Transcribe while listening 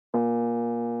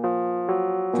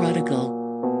Prodigal.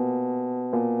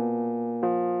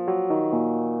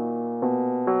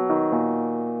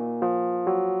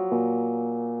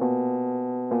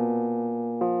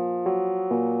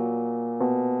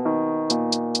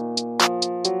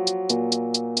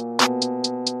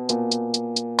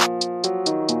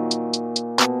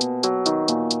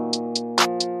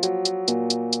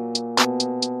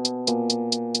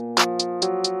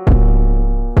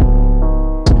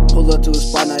 Up to a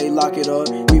spot, now they lock it up.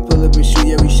 We pull up and shoot,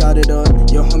 yeah, we shot it up.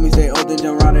 Your homies, they older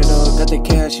than round it up. Got the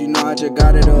cash, you know I just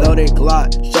got it up. Loaded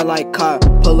glock, shot like cop.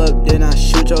 Pull up, then I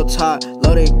shoot your top.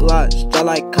 Loaded glock, shot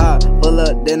like cop. Pull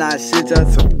up, then I shoot your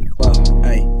top. Whoa,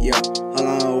 hey, yo, hold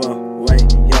on, whoa, wait,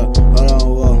 yo, hold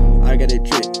on, whoa. I got a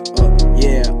trick,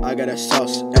 yeah, I got a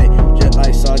sauce. Hey, just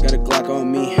like sauce, got a glock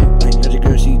on me. Like, got your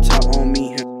girl, she top on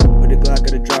me. With the glock,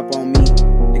 got a drop on me.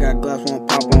 They got glass, won't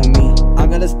pop on me. I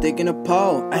got a stick in a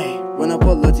pole, ayy. When I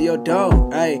pull up to your door,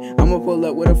 ayy, I'ma pull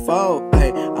up with a foe,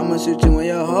 ayy. I'ma shoot you in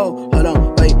your hole. Hold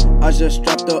on, wait, I just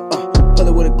strapped up, pull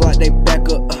it with a glock, they back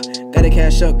up, gotta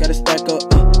cash up, gotta stack up,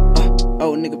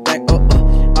 oh nigga back up,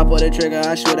 I pull the trigger,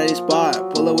 I shoot at his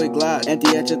spot, pull up with glock,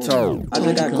 empty at your toe. I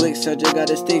just got glicks, I just got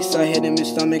a stick, so I hit him in his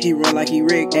stomach, he run like he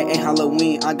Rick. It ain't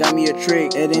Halloween, I got me a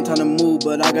trick, it ain't time to move,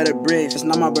 but I got a brick. It's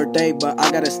not my birthday, but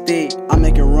I got a stick, I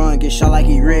make it run, get shot like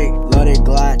he Rick. Loaded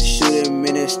glock, shoot him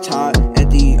in his top,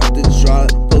 empty up the drop,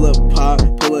 pull up pop,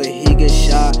 pull up he get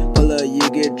shot, pull up you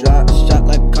get dropped, shot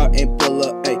like a cock and pull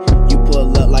up, ayy, you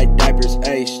pull up like diapers,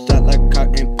 ayy, shot like a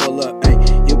cock and pull up,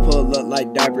 ayy, you pull up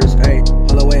like diapers, ayy,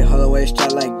 Holloway,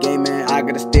 shot like gay man, I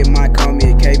gotta stick my, call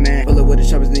me a caveman, pull up with the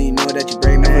choppers, then you know that you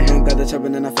brave man, everything got the chopper,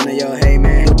 then I finna yo, hey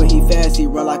man, but he fast, he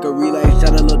run like a relay,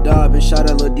 shot a little dub and shot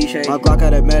a little D-shade, my Glock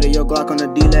got a matter, your Glock on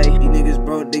a delay, these niggas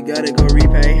broke, they gotta go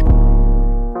repay.